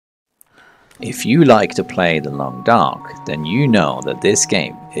If you like to play the Long Dark, then you know that this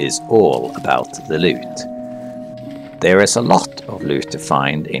game is all about the loot. There is a lot of loot to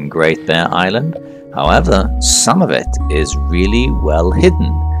find in Great Bear Island, however, some of it is really well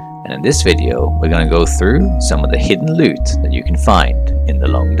hidden. And in this video, we're going to go through some of the hidden loot that you can find in the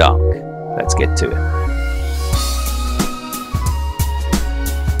Long Dark. Let's get to it.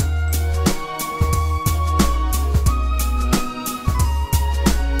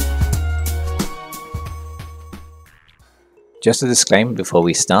 Just a disclaimer before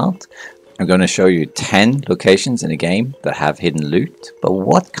we start, I'm going to show you 10 locations in the game that have hidden loot, but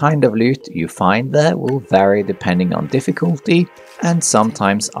what kind of loot you find there will vary depending on difficulty and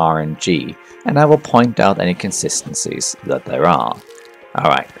sometimes RNG, and I will point out any consistencies that there are.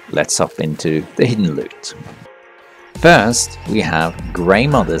 Alright, let's hop into the hidden loot. First, we have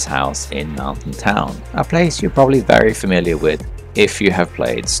Greymother's house in Mountain Town, a place you're probably very familiar with if you have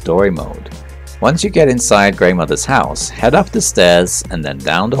played story mode. Once you get inside Greymother's house, head up the stairs and then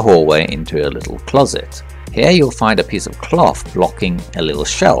down the hallway into a little closet. Here you'll find a piece of cloth blocking a little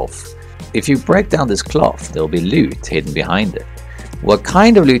shelf. If you break down this cloth, there will be loot hidden behind it. What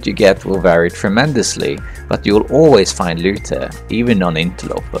kind of loot you get will vary tremendously, but you'll always find loot here, even on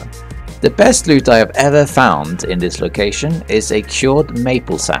Interloper. The best loot I have ever found in this location is a cured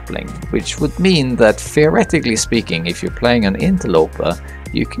maple sapling, which would mean that theoretically speaking, if you're playing on Interloper,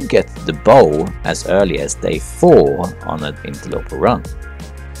 you can get the bow as early as day 4 on an Interloper run.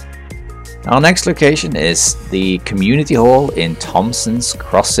 Our next location is the community hall in Thomson's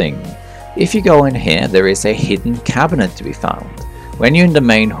Crossing. If you go in here, there is a hidden cabinet to be found. When you're in the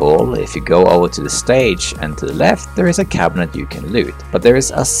main hall, if you go over to the stage and to the left, there is a cabinet you can loot, but there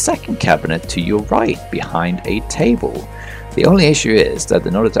is a second cabinet to your right behind a table. The only issue is that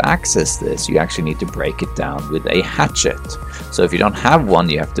in order to access this, you actually need to break it down with a hatchet. So if you don't have one,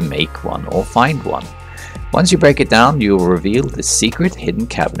 you have to make one or find one. Once you break it down, you will reveal the secret hidden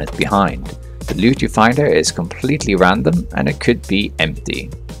cabinet behind. The loot you find here is completely random and it could be empty.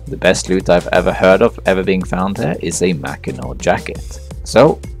 The best loot I've ever heard of ever being found here is a Mackinac jacket.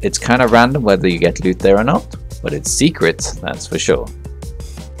 So it's kind of random whether you get loot there or not, but it's secret, that's for sure.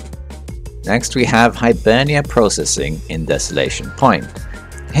 Next we have Hibernia Processing in Desolation Point.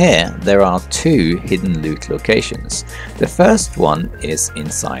 Here there are 2 hidden loot locations. The first one is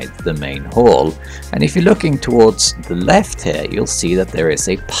inside the main hall, and if you're looking towards the left here, you'll see that there is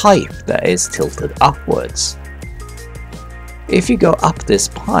a pipe that is tilted upwards. If you go up this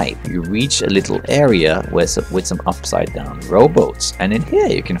pipe, you reach a little area with some upside down rowboats, and in here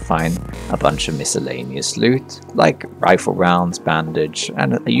you can find a bunch of miscellaneous loot like rifle rounds, bandage,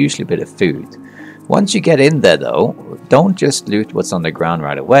 and usually a bit of food. Once you get in there though, don't just loot what's on the ground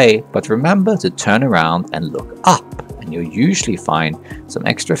right away, but remember to turn around and look up, and you'll usually find some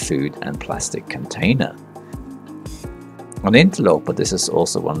extra food and plastic container. On Interloper, this is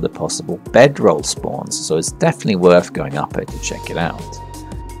also one of the possible bedroll spawns, so it's definitely worth going up here to check it out.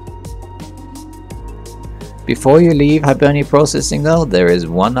 Before you leave Hibernia Processing though, there is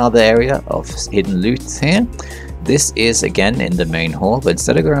one other area of hidden loot here. This is again in the main hall, but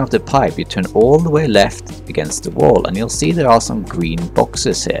instead of going off the pipe, you turn all the way left against the wall and you'll see there are some green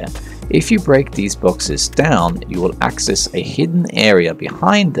boxes here. If you break these boxes down, you will access a hidden area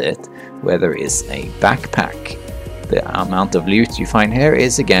behind it where there is a backpack. The amount of loot you find here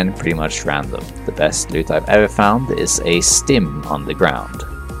is again pretty much random. The best loot I've ever found is a stim on the ground.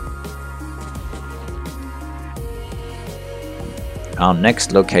 Our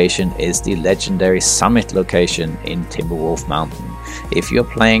next location is the legendary summit location in Timberwolf Mountain. If you're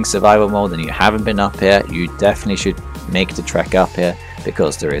playing survival mode and you haven't been up here, you definitely should make the trek up here,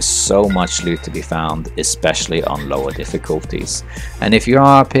 because there is so much loot to be found, especially on lower difficulties. And if you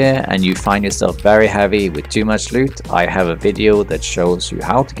are up here and you find yourself very heavy with too much loot, I have a video that shows you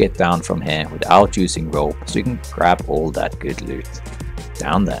how to get down from here without using rope, so you can grab all that good loot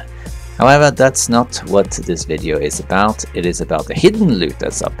down there. However, that's not what this video is about. It is about the hidden loot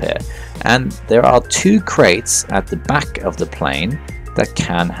that's up here. And there are 2 crates at the back of the plane that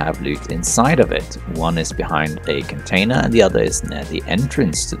can have loot inside of it. One is behind a container and the other is near the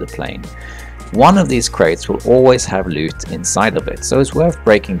entrance to the plane. One of these crates will always have loot inside of it, so it's worth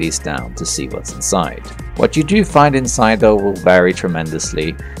breaking these down to see what's inside. What you do find inside though will vary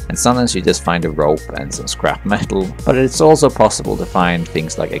tremendously, and sometimes you just find a rope and some scrap metal, but it's also possible to find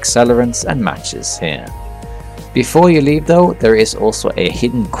things like accelerants and matches here. Before you leave though, there is also a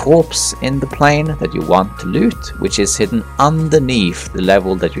hidden corpse in the plane that you want to loot, which is hidden underneath the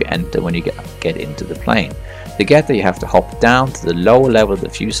level that you enter when you get into the plane. To get there you have to hop down to the lower level of the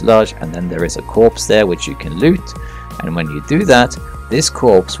fuselage, and then there is a corpse there which you can loot, and when you do that, this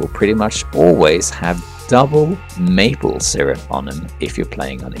corpse will pretty much always have double maple syrup on them if you're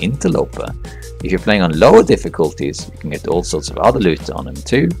playing on Interloper. If you're playing on lower difficulties, you can get all sorts of other loot on them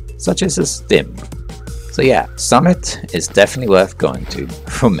too, such as a stim. So yeah, Summit is definitely worth going to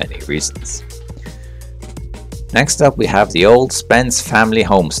for many reasons. Next up we have the old Spence family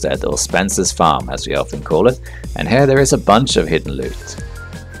homestead, or Spence's farm as we often call it, and here there is a bunch of hidden loot.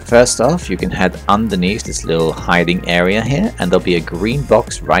 First off, you can head underneath this little hiding area here, and there'll be a green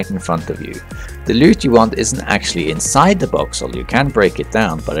box right in front of you. The loot you want isn't actually inside the box, although you can break it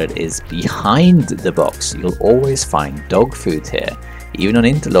down, but it is behind the box. You'll always find dog food here. Even on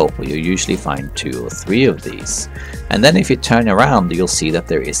Interloper, you'll usually find 2 or 3 of these. And then if you turn around, you'll see that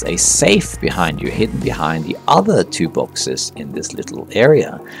there is a safe behind you, hidden behind the other 2 boxes in this little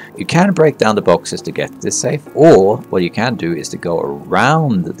area. You can break down the boxes to get this safe, or what you can do is to go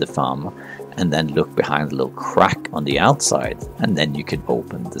around the farm and then look behind the little crack on the outside, and then you can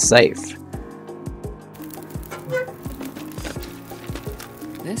open the safe.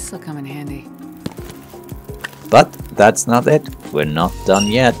 This'll come in handy. But that's not it. We're not done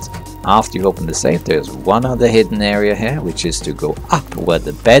yet. After you open the safe, there's one other hidden area here, which is to go up where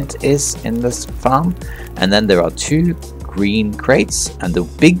the bed is in this farm. And then there are 2 green crates, and the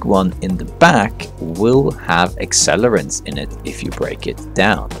big one in the back will have accelerants in it if you break it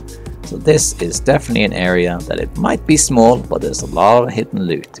down. So this is definitely an area that it might be small, but there's a lot of hidden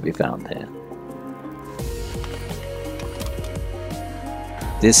loot to be found here.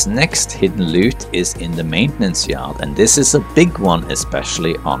 This next hidden loot is in the maintenance yard, and this is a big one,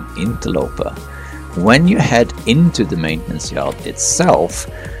 especially on Interloper. When you head into the maintenance yard itself,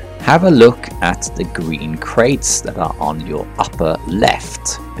 have a look at the green crates that are on your upper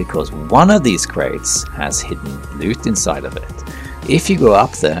left, because one of these crates has hidden loot inside of it. If you go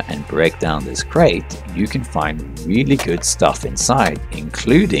up there and break down this crate, you can find really good stuff inside,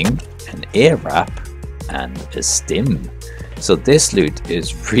 including an air wrap and a stim. So this loot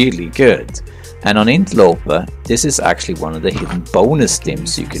is really good. And on Interloper, this is actually one of the hidden bonus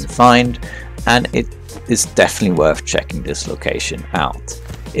stims you can find, and it is definitely worth checking this location out.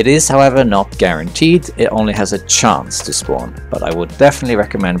 It is, however, not guaranteed. It only has a chance to spawn, but I would definitely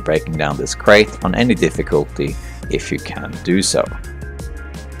recommend breaking down this crate on any difficulty if you can do so.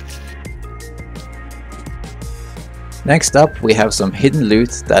 Next up, we have some hidden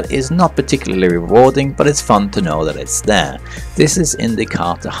loot that is not particularly rewarding, but it's fun to know that it's there. This is in the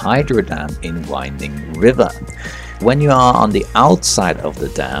Carter Hydro Dam in Winding River. When you are on the outside of the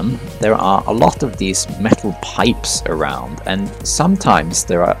dam, there are a lot of these metal pipes around, and sometimes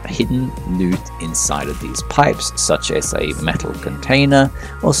there are hidden loot inside of these pipes, such as a metal container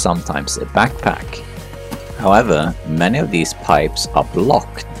or sometimes a backpack. However, many of these pipes are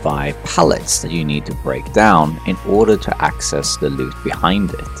blocked by pallets that you need to break down in order to access the loot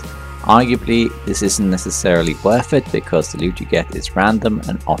behind it. Arguably, this isn't necessarily worth it because the loot you get is random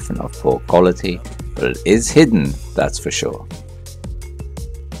and often of poor quality, but it is hidden, that's for sure.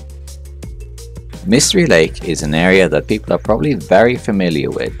 Mystery Lake is an area that people are probably very familiar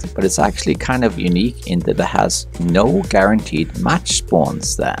with, but it's actually kind of unique in that it has no guaranteed match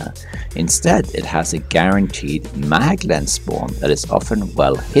spawns there. Instead, it has a guaranteed mag lens spawn that is often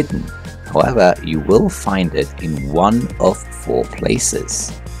well hidden. However, you will find it in one of 4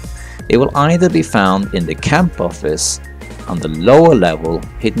 places. It will either be found in the camp office on the lower level,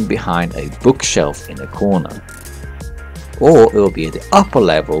 hidden behind a bookshelf in a corner, or it will be at the upper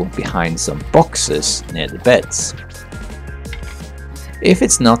level behind some boxes near the beds. If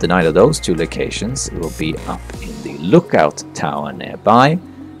it's not in either of those 2 locations, it will be up in the lookout tower nearby,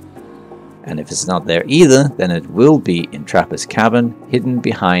 and if it's not there either, then it will be in Trapper's cabin, hidden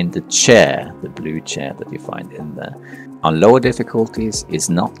behind the chair, the blue chair that you find in there. On lower difficulties, it's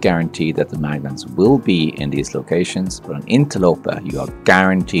not guaranteed that the magnets will be in these locations, but on Interloper, you are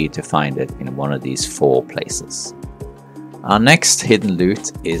guaranteed to find it in one of these 4 places. Our next hidden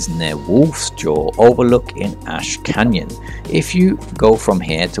loot is near Wolf's Jaw Overlook in Ash Canyon. If you go from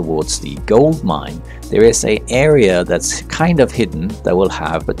here towards the gold mine, there is an area that's kind of hidden that will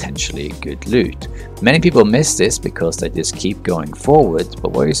have potentially good loot. Many people miss this because they just keep going forward,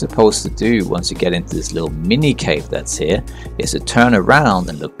 but what you're supposed to do once you get into this little mini cave that's here is to turn around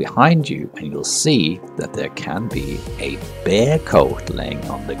and look behind you, and you'll see that there can be a bear coat laying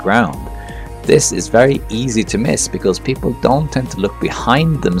on the ground. This is very easy to miss because people don't tend to look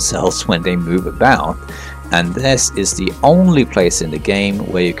behind themselves when they move about, and this is the only place in the game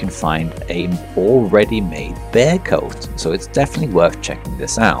where you can find an already made bear coat, so it's definitely worth checking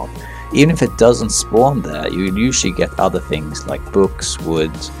this out. Even if it doesn't spawn there, you usually get other things like books,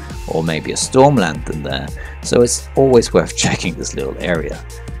 wood, or maybe a storm lantern there, so it's always worth checking this little area.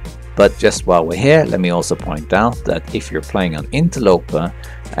 But just while we're here, let me also point out that if you're playing on Interloper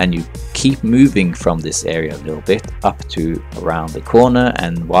and you keep moving from this area a little bit up to around the corner,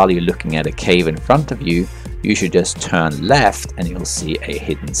 and while you're looking at a cave in front of you, you should just turn left and you'll see a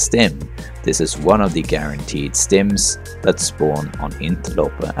hidden stim. This is one of the guaranteed stims that spawn on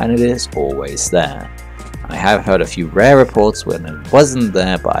Interloper, and it is always there. I have heard a few rare reports when it wasn't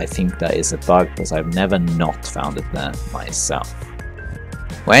there, but I think that is a bug because I've never not found it there myself.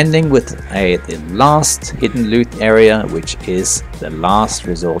 We're ending with the last hidden loot area, which is the last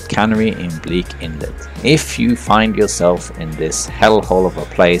resort cannery in Bleak Inlet. If you find yourself in this hellhole of a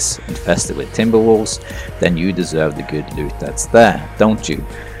place infested with timber wolves, then you deserve the good loot that's there, don't you?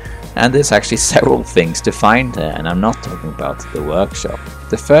 And there's actually several things to find here, and I'm not talking about the workshop.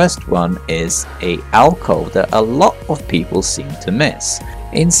 The first one is a alcove that a lot of people seem to miss.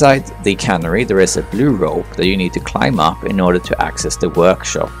 Inside the cannery there is a blue rope that you need to climb up in order to access the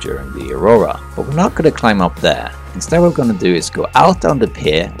workshop during the aurora. But we're not going to climb up there. Instead what we're going to do is go out on the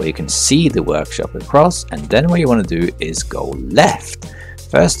pier where you can see the workshop across, and then what you want to do is go left.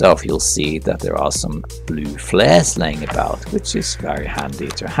 First off, you'll see that there are some blue flares laying about, which is very handy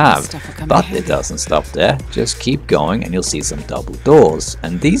to have, but it doesn't stop there. Just keep going and you'll see some double doors,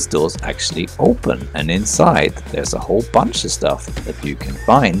 and these doors actually open, and inside there's a whole bunch of stuff that you can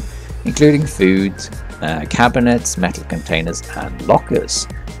find, including food, cabinets, metal containers and lockers,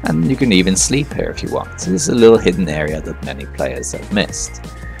 and you can even sleep here if you want. So this is a little hidden area that many players have missed.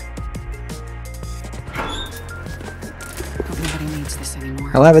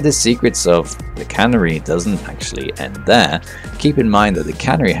 However, the secrets of the cannery doesn't actually end there. Keep in mind that the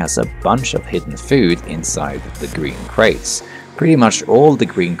cannery has a bunch of hidden food inside the green crates. Pretty much all the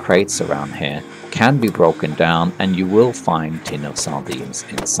green crates around here can be broken down, and you will find tin of sardines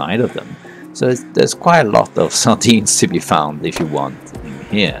inside of them. So there's quite a lot of sardines to be found if you want in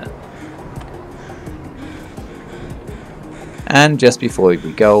here. And just before we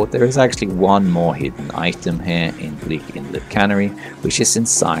go, there is actually one more hidden item here in Bleak Inlet Cannery, which is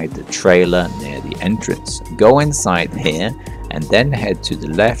inside the trailer near the entrance. Go inside here and then head to the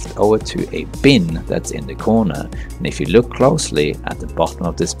left over to a bin that's in the corner. And if you look closely at the bottom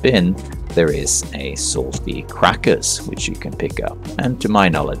of this bin, there is a salty crackers which you can pick up. And to my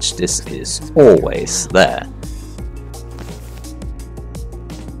knowledge, this is always there.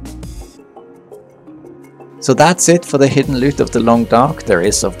 So that's it for the hidden loot of the Long Dark. There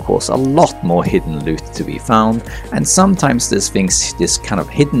is of course a lot more hidden loot to be found, and sometimes there's things just kind of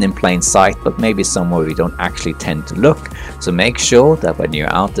hidden in plain sight, but maybe somewhere we don't actually tend to look. So make sure that when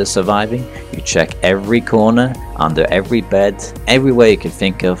you're out there surviving, you check every corner, under every bed, everywhere you can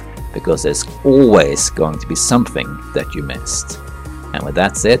think of, because there's always going to be something that you missed. And with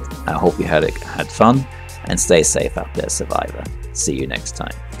that said, I hope you had fun, and stay safe out there, survivor. See you next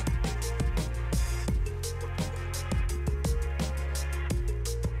time.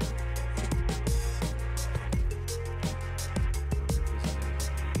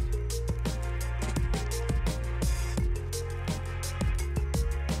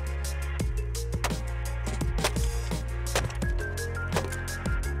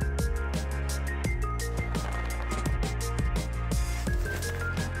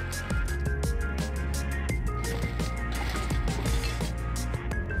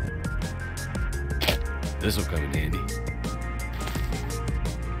 This'll come in handy.